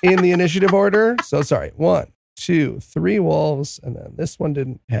in the initiative order. So sorry. 1, 2, 3 wolves, and then this one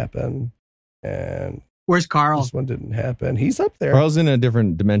didn't happen. And where's Carl? this one didn't happen. He's up there. Carl's in a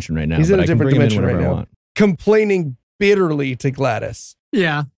different dimension right now. He's in a different dimension right I now. want. Complaining bitterly to Gladys.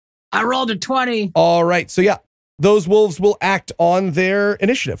 Yeah. I rolled a 20. All right. So yeah, those wolves will act on their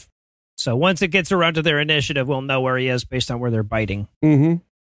initiative. So once it gets around to their initiative, we'll know where he is based on where they're biting. Mm-hmm.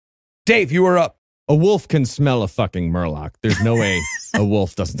 Dave, you are up. A wolf can smell a fucking Mer-Lock. There's no way a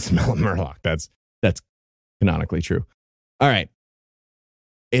wolf doesn't smell a Mer-Lock. That's canonically true. All right.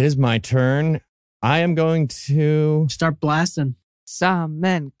 It is my turn. I am going to start blasting.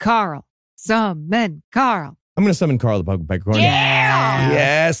 Summon Carl. Summon Carl. I'm going to summon Carl the Pug Pegacorn. Yeah!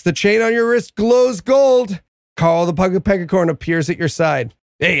 Yes, the chain on your wrist glows gold. Carl the Pug Pegacorn appears at your side.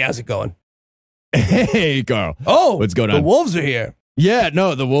 Hey, how's it going? Hey, Carl. Oh, what's going the on? The wolves are here. Yeah,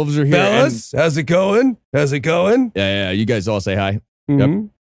 no, the wolves are here. Fellas, how's it going? How's it going? Yeah, you guys all say hi. Mm-hmm. Yep.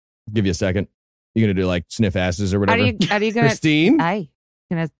 Give you a second. You're going to do like sniff asses or whatever. Are you gonna Christine?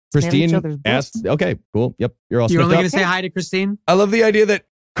 gonna Christine smell each other's butts? asked. Okay, cool. Yep, you're all You're only sniffed going up. to say hi to Christine? I love the idea that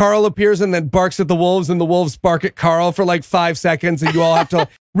Carl appears and then barks at the wolves and the wolves bark at Carl for like 5 seconds and you all have to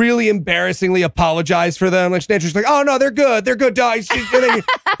really embarrassingly apologize for them. Like Nature's like, oh no, they're good. They're good dogs.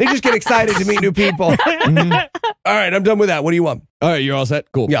 They just get excited to meet new people. Mhm. All right, I'm done with that. What do you want? All right, you're all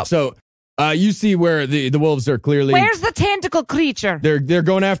set? Cool. Yeah. So you see where the wolves are clearly... Where's the tentacle creature? They're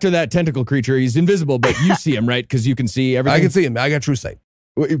going after that tentacle creature. He's invisible, but you see him, right? Because you can see everything. I can see him. I got true sight.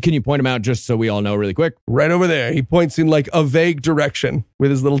 Can you point him out just so we all know really quick? Right over there. He points in like a vague direction with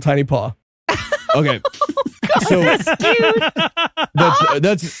his little tiny paw. Okay. So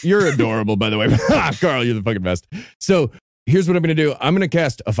that's you're adorable, by the way. Carl, you're the fucking best. So here's what I'm going to do. I'm going to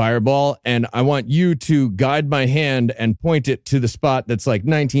cast a fireball, and I want you to guide my hand and point it to the spot that's like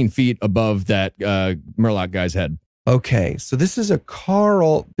 19 feet above that Mer-Lock guy's head. Okay, so this is a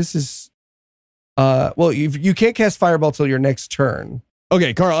Carl. This is, well, you can't cast fireball till your next turn.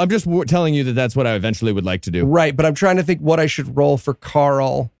 Okay, Carl, I'm just telling you that that's what I eventually would like to do. Right, but I'm trying to think what I should roll for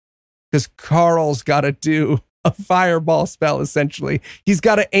Carl, because Carl's got to do a fireball spell, essentially. He's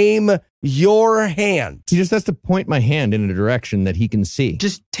got to aim your hand. He just has to point my hand in a direction that he can see.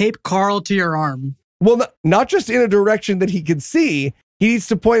 Just tape Carl to your arm. Well, not just in a direction that he can see. He needs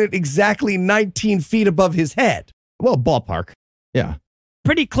to point it exactly 19 feet above his head. Well, ballpark. Yeah.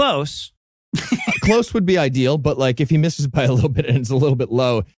 Pretty close. Close would be ideal, but like if he misses by a little bit and it's a little bit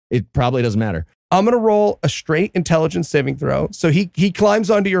low, it probably doesn't matter. I'm going to roll a straight intelligence saving throw. So he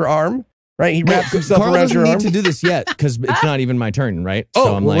climbs onto your arm, right? He wraps himself Carl around doesn't your need arm. to do this yet because it's not even my turn, right? Oh,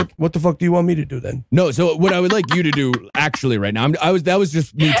 so I'm well, like, what the fuck do you want me to do then? no. So what I would like you to do actually right now, that was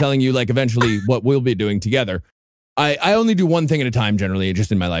just me telling you like eventually what we'll be doing together. I only do one thing at a time generally,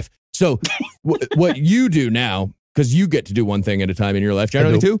 just in my life. So what you do now, because you get to do one thing at a time in your life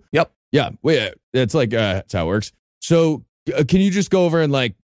generally too. Yep. Yeah, that's like that's how it works. So can you just go over and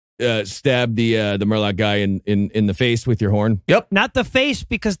like stab the Mer-Lock guy in the face with your horn? Yep. Not the face,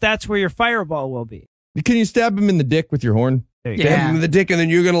 because that's where your fireball will be. Can you stab him in the dick with your horn? There you Stab him in the dick, and then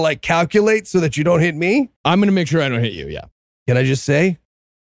you're going to like calculate so that you don't hit me? I'm going to make sure I don't hit you, yeah. Can I just say,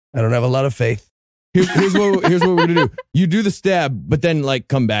 I don't have a lot of faith. Here's what we're going to do. You do the stab, but then like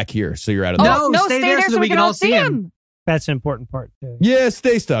come back here so you're out of the No, No, stay there so that we can all see him. That's an important part, too. Yeah,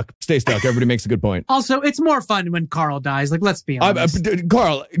 stay stuck. Stay stuck. Everybody makes a good point. Also, it's more fun when Carl dies. Like, let's be honest.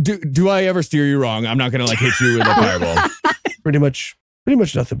 Carl, do I ever steer you wrong? I'm not going to like hit you with a fireball. Pretty much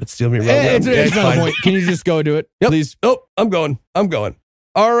nothing but steal me wrong. It's not fine. a point. Can you just go do it, Yep. please? Oh, I'm going.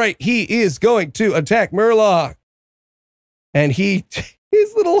 All right, he is going to attack Mer-Lock. and his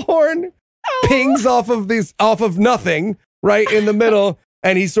little horn pings off of nothing right in the middle,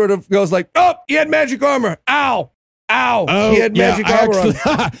 and he sort of goes like, "Oh, he had magic armor! Ow, ow!" Oh, he had magic armor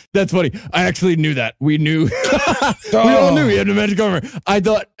on. That's funny. I actually knew that. We knew. We all knew he had the magic armor. I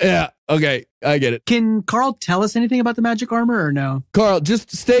thought, yeah, okay, I get it. Can Carl tell us anything about the magic armor or no? Carl,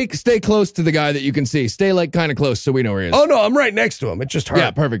 just stay close to the guy that you can see. Stay like kind of close so we know where he is. Oh no, I'm right next to him. It just hurt.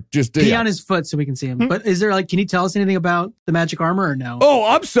 Yeah, perfect. Just Pee on his foot so we can see him. But is there can he tell us anything about the magic armor or no? Oh,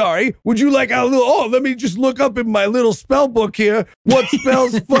 I'm sorry. Would you like a little? Oh, let me just look up in my little spell book here. What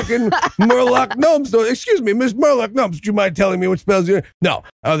spells fucking Mer-Locked gnomes? So, excuse me, Miss Mer-Locked gnomes. Would you mind telling me what spells you? No,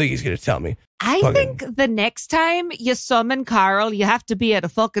 I don't think he's gonna tell me. I think the next time you summon Carl, you have to be at a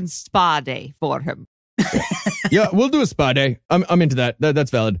fucking spa day for him. Yeah, we'll do a spa day. I'm into that.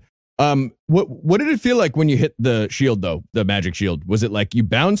 That's valid. What did it feel like when you hit the shield though? The magic shield. Was it like you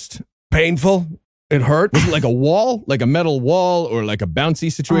bounced? Painful. It hurt. Was it like a wall, like a metal wall, or like a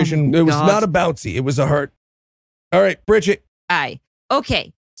bouncy situation? It was not a bouncy. It was a hurt. All right, Bridget. Aye.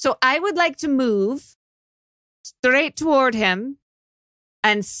 Okay. So I would like to move straight toward him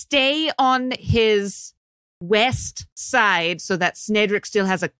and stay on his west side so that Snedrick still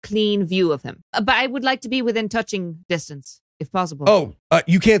has a clean view of him. But I would like to be within touching distance, if possible. Oh,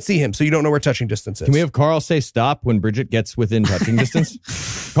 you can't see him, so you don't know where touching distance is. Can we have Carl say stop when Bridget gets within touching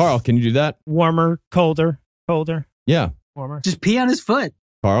distance? Carl, can you do that? Warmer, colder. Yeah. Warmer. Just pee on his foot.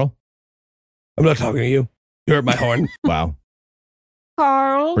 Carl? I'm not talking to you. You hurt my horn. Wow.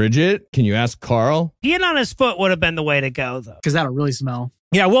 Carl? Bridget, can you ask Carl? Peeing on his foot would have been the way to go, though. Because that'll really smell.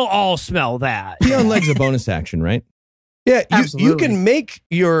 Yeah, we'll all smell that. Pee on leg's a bonus action, right? Yeah, you Absolutely. can make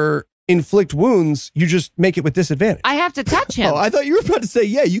your inflict wounds. You just make it with disadvantage. I have to touch him. Oh, I thought you were about to say,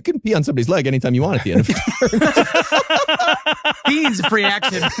 yeah, you can pee on somebody's leg anytime you want at the end of it. He needs a free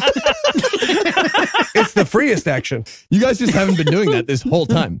action. It's the freest action. You guys just haven't been doing that this whole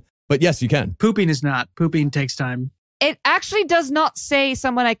time. But yes, you can. Pooping is not. Pooping takes time. It actually does not say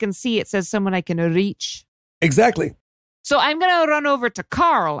someone I can see. It says someone I can reach. Exactly. So I'm going to run over to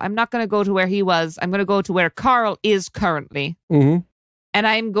Carl. I'm not going to go to where he was. I'm going to go to where Carl is currently. Mm-hmm. And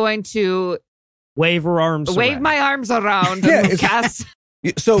I'm going to Wave her arms wave around. my arms around Yeah, and cast.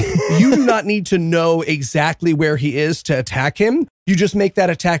 So you do not need to know exactly where he is to attack him. You just make that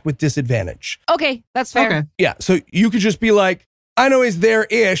attack with disadvantage. Okay, that's fair. Okay. Yeah, so you could just be like, I know he's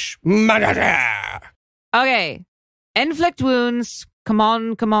there-ish. Okay. Inflict wounds. Come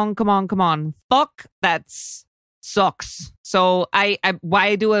on. Fuck, that's sucks. So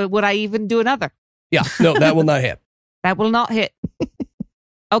would I even do another? Yeah, no, that will not hit. That will not hit.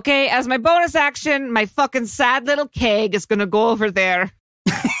 Okay, as my bonus action, my fucking sad little keg is gonna go over there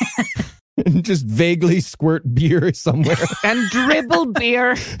Just vaguely squirt beer somewhere. and dribble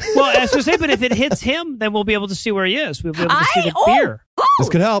beer. Well, I was going to say, but if it hits him, then we'll be able to see where he is. We'll be able to see the beer. This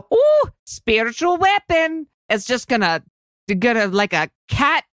could help. Ooh, spiritual weapon. It's just gonna like a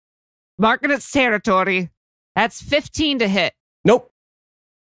cat marking its territory. That's 15 to hit. Nope,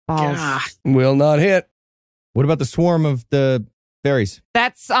 Balls. Ah, will not hit. What about the swarm of the fairies?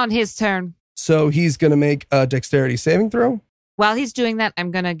 That's on his turn. So he's going to make a dexterity saving throw. While he's doing that, I'm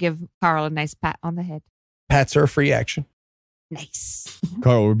gonna give Carl a nice pat on the head. Pats are a free action. Nice.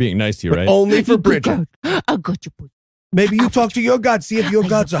 Carl, we're being nice to you, But right? only for Bridget. I got you, boy. Maybe you talk to your god, see if your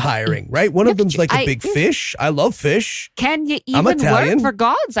gods are hiring, right? One of them's like a big fish. I love fish. Can you I'm even Italian. work for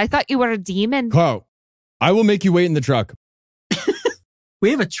gods? I thought you were a demon. Carl, I will make you wait in the truck. we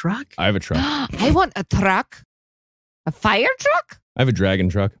have a truck? I have a truck. I want a truck. A fire truck? I have a dragon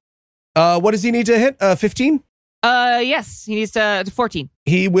truck. What does he need to hit? 15? Yes. He needs to 14.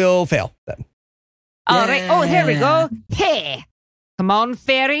 He will fail then. All right. Oh, here we Yeah. go. Hey. Come on,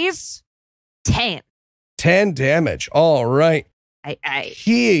 fairies. 10. 10 damage. All right.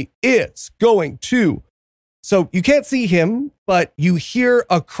 He is going to. So you can't see him, but you hear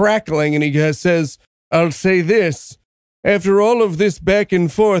a crackling, and he says, I'll say this. After all of this back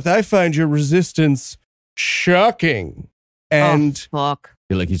and forth, I find your resistance shocking. And Oh, fuck.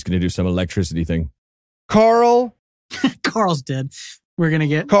 I feel like he's going to do some electricity thing. Carl Carl's dead. We're gonna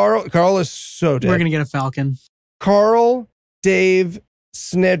get is so dead. we're gonna get a falcon. Carl, Dave,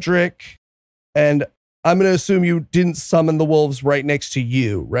 Snedrick, and I'm going to assume you didn't summon the wolves right next to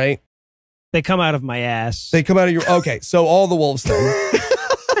you, right? They come out of my ass. They come out of your... Okay, so all the wolves then.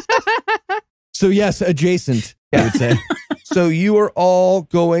 So yes, adjacent, I would say. So you are all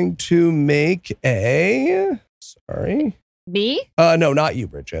going to make a... Sorry. Me? No, not you,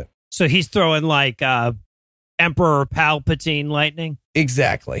 Bridget. So he's throwing like Emperor Palpatine lightning.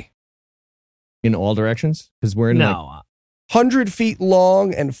 Exactly. In all directions? Because we're in like, No. 100 feet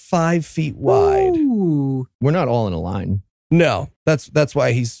long and 5 feet wide. Ooh. we're not all in a line. No, that's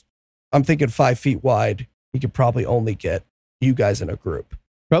why I'm thinking 5 feet wide. He could probably only get you guys in a group.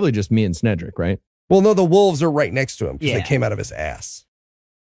 Probably just me and Snedrick, right? Well, no, the wolves are right next to him because Yeah. they came out of his ass.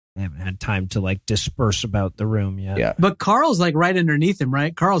 I haven't had time to like disperse about the room yet. Yeah. But Carl's like right underneath him,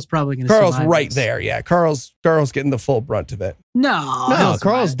 right? Carl's probably going to Carl's survive right this. there. Yeah. Carl's getting the full brunt of it. No, No, he'll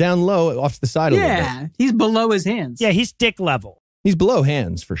Carl's survive. down low off to the side a little bit. Yeah, he's below his hands. Yeah, he's dick level. He's below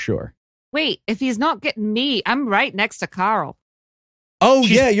hands for sure. Wait, if he's not getting me, I'm right next to Carl. Oh,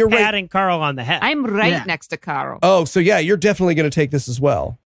 She's yeah, you're right. patting Carl on the head. I'm right Yeah. next to Carl. Oh, so yeah, you're definitely going to take this as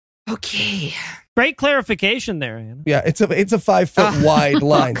well. Okay. Great clarification there, Anna. Yeah, it's a 5 foot wide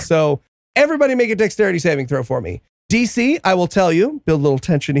line. So everybody make a dexterity saving throw for me. DC, I will tell you, build a little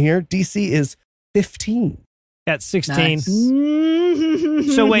tension here. DC is 15. At 16. Nice.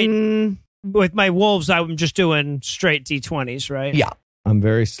 So wait, with my wolves, I'm just doing straight D20s, right? Yeah. I'm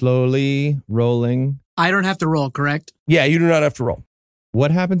very slowly rolling. I don't have to roll, correct? Yeah, you do not have to roll.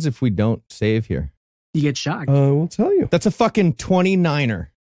 What happens if we don't save here? You get shocked. We'll tell you. That's a fucking 29er.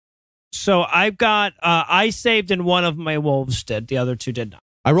 So I've got, I saved and one of my wolves did. The other two did not.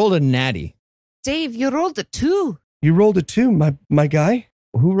 I rolled a natty. Dave, you rolled a 2. You rolled a 2, my guy.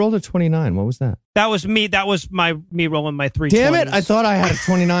 Who rolled a 29? What was that? That was me. That was me rolling my 3 Damn it. 20s. I thought I had a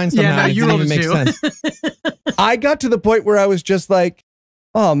 29 somehow. Yeah, no, It you didn't rolled even a make 2. sense. I got to the point where I was just like,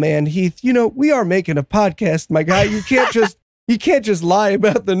 oh man, Heath, we are making a podcast, my guy. You can't just lie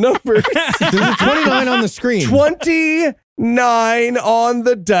about the numbers. There's a 29 on the screen. 29 on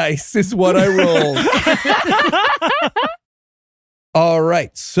the dice is what I rolled. All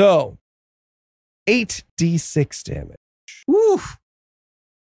right, so 8d6 damage. Oof.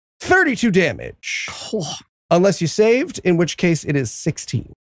 32 damage. Oh, Unless you saved, in which case it is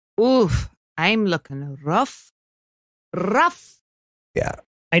 16. Oof, I'm looking rough. Rough. Yeah.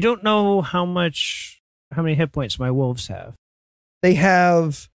 I don't know how many hit points my wolves have. They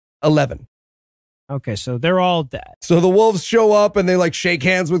have 11. Okay, so they're all dead. So the wolves show up and they like shake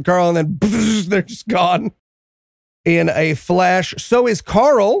hands with Carl and then they're just gone in a flash. So is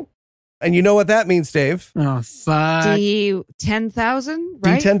Carl. And you know what that means, Dave? oh fuck. D10,000,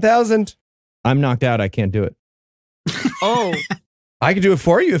 right? D10,000. I'm knocked out. I can't do it. Oh, I can do it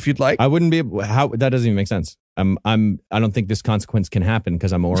for you if you'd like. I wouldn't be able, how that doesn't even make sense. I don't think this consequence can happen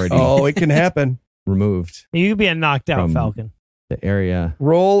because I'm already Oh, it can happen. removed You could be a knocked out From- falcon. the area.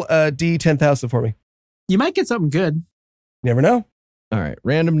 Roll a D10,000 for me. You might get something good. You never know. All right.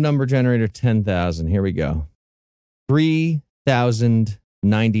 Random number generator 10,000. Here we go.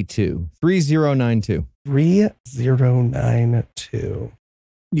 3,092. 3092. 3092.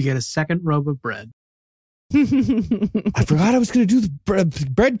 You get a second robe of bread. I forgot I was going to do the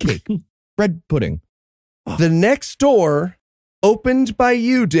bread cake. Bread pudding. The next door, opened by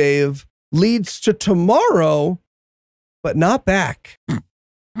you, Dave, leads to tomorrow, but not back.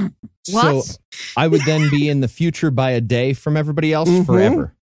 What? So I would then be in the future by a day from everybody else Mhm.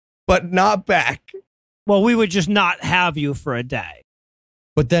 forever. But not back. Well, we would just not have you for a day.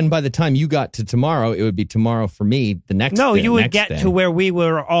 But then by the time you got to tomorrow, it would be tomorrow for me the next No, day, you would next get day. to where we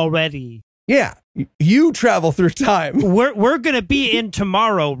were already. Yeah. You travel through time. We're going to be in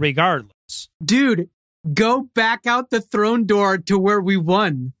tomorrow regardless. Dude, go back out the throne door to where we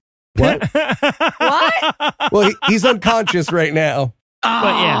won. What? What? Well, he's unconscious right now.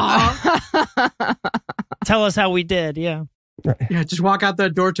 But Tell us how we did. Yeah. Yeah, just walk out the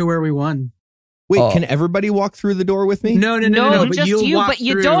door to where we won. Wait, Oh. can everybody walk through the door with me? No, No, but just you'll you, walk but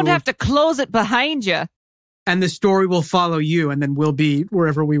you through, don't have to close it behind you. and the story will follow you, and then we'll be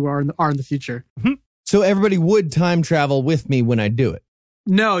wherever we are in the future. So everybody would time travel with me when I do it.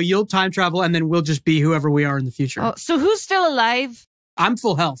 No, you'll time travel, and then we'll just be whoever we are in the future. Oh, so who's still alive? I'm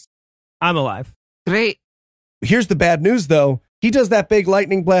full health. I'm alive. Great. Here's the bad news, though. He does that big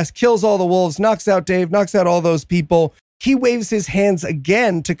lightning blast, kills all the wolves, knocks out Dave, knocks out all those people. He waves his hands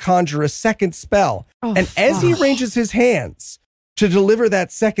again to conjure a second spell. Oh, And as he fuck. ranges his hands to deliver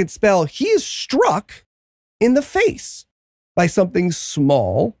that second spell, he is struck in the face by something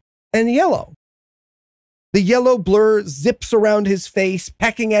small and yellow. The yellow blur zips around his face,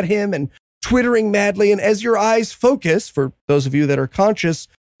 pecking at him and twittering madly. And as your eyes focus, for those of you that are conscious,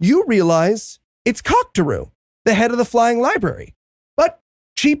 you realize it's Cockaroo, the head of the flying library. But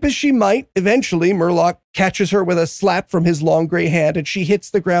cheap as she might, eventually Mer-Locked catches her with a slap from his long gray hand and she hits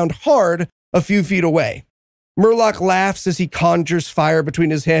the ground hard a few feet away. Mer-Locked laughs as he conjures fire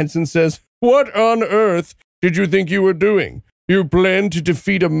between his hands and says, "What on earth did you think you were doing? You planned to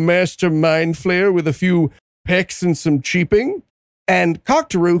defeat a master mind flayer with a few pecks and some cheaping?" And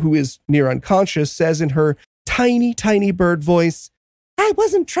Cockaroo, who is near unconscious, says in her tiny, tiny bird voice, "I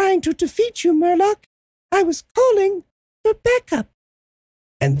wasn't trying to defeat you, Mer-Locked. I was calling back up.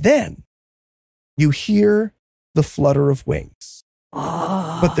 And then you hear the flutter of wings.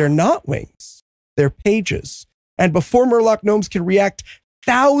 But they're not wings. They're pages. And before Mer-Locked gnomes can react,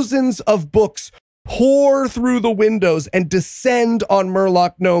 thousands of books pour through the windows and descend on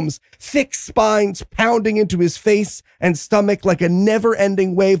Mer-Locked gnomes, thick spines pounding into his face and stomach like a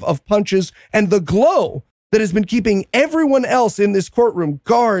never-ending wave of punches. And the glow that has been keeping everyone else in this courtroom,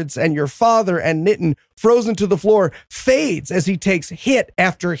 guards and your father and Nitin, frozen to the floor, fades as he takes hit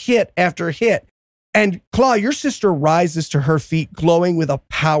after hit after hit. And Craw, your sister rises to her feet, glowing with a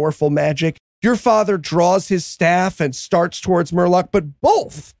powerful magic. Your father draws his staff and starts towards Mer-Locked, but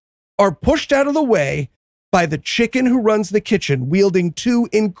both are pushed out of the way by the chicken who runs the kitchen, wielding two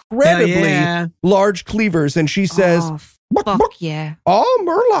incredibly large cleavers. And she says, "Oh, fuck yeah. Oh,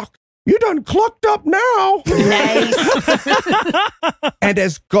 Mer-Locked, you done clucked up now." Nice. And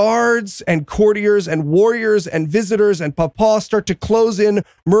as guards and courtiers and warriors and visitors and Papa start to close in,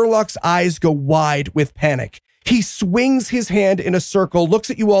 Mer-Lock's eyes go wide with panic. He swings his hand in a circle,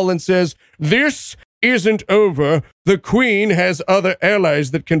 looks at you all and says, "This isn't over. The queen has other allies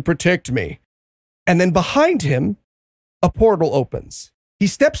that can protect me." And then behind him, a portal opens. He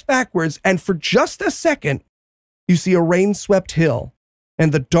steps backwards, and for just a second, you see a rain-swept hill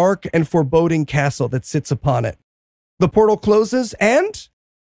and the dark and foreboding castle that sits upon it. The portal closes, and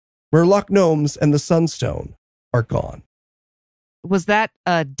Mer-Locked gnomes and the Sunstone are gone. Was that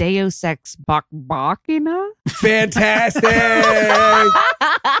a Deus Ex Machina? Fantastic!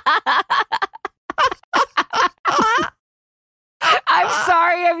 I'm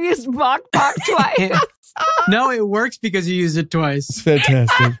sorry, I've used Bok twice. No, it works because you used it twice.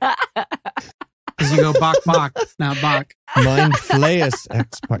 Fantastic. Because you go Bok, not Bok. Mind flayus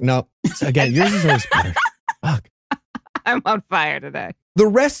ex. No, again, yours is always better. Fuck. I'm on fire today. The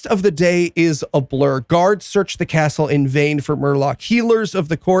rest of the day is a blur. Guards search the castle in vain for Mer-Locked. Healers of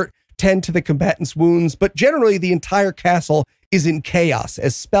the court tend to the combatants' wounds, but generally the entire castle is in chaos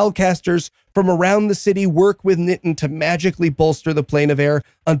as spellcasters from around the city work with Nitin to magically bolster the plane of air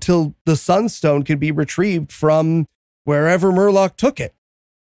until the Sunstone can be retrieved from wherever Mer-Locked took it.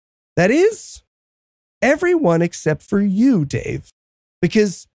 That is, everyone except for you, Dave,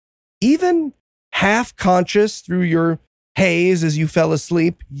 because even half conscious through your haze as you fell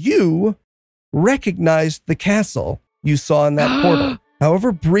asleep, you recognized the castle you saw in that portal.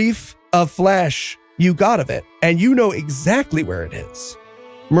 However brief a flash you got of it, and you know exactly where it is.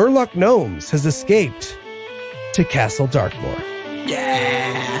 Mer-Locked Gnomes has escaped to Castle Darkmoor.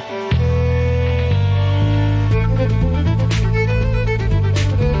 Yeah.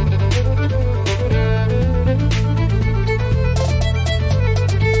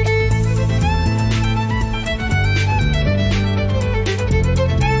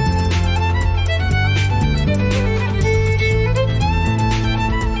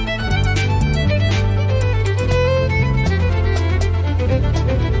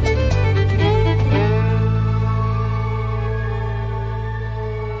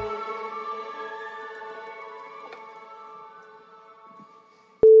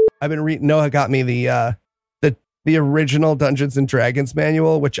 I've been reading. Noah got me the original Dungeons and Dragons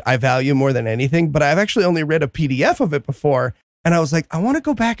manual, which I value more than anything. But I've actually only read a PDF of it before, and I was like, I want to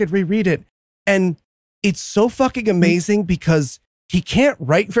go back and reread it. And it's so fucking amazing because he can't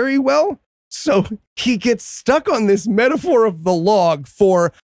write very well, so he gets stuck on this metaphor of the log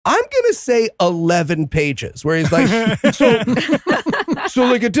for, I'm gonna say, 11 pages, where he's like, so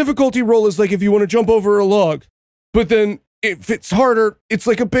like a difficulty roll is like if you want to jump over a log, but then if it's harder, it's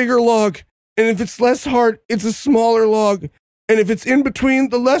like a bigger log. And if it's less hard, it's a smaller log. And if it's in between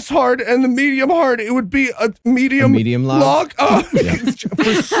the less hard and the medium hard, it would be a medium log. Oh, Yeah.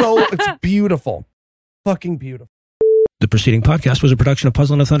 It's beautiful. Fucking beautiful. The preceding podcast was a production of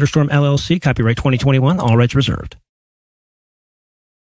Puzzle and a Thunderstorm, LLC, copyright 2021, all rights reserved.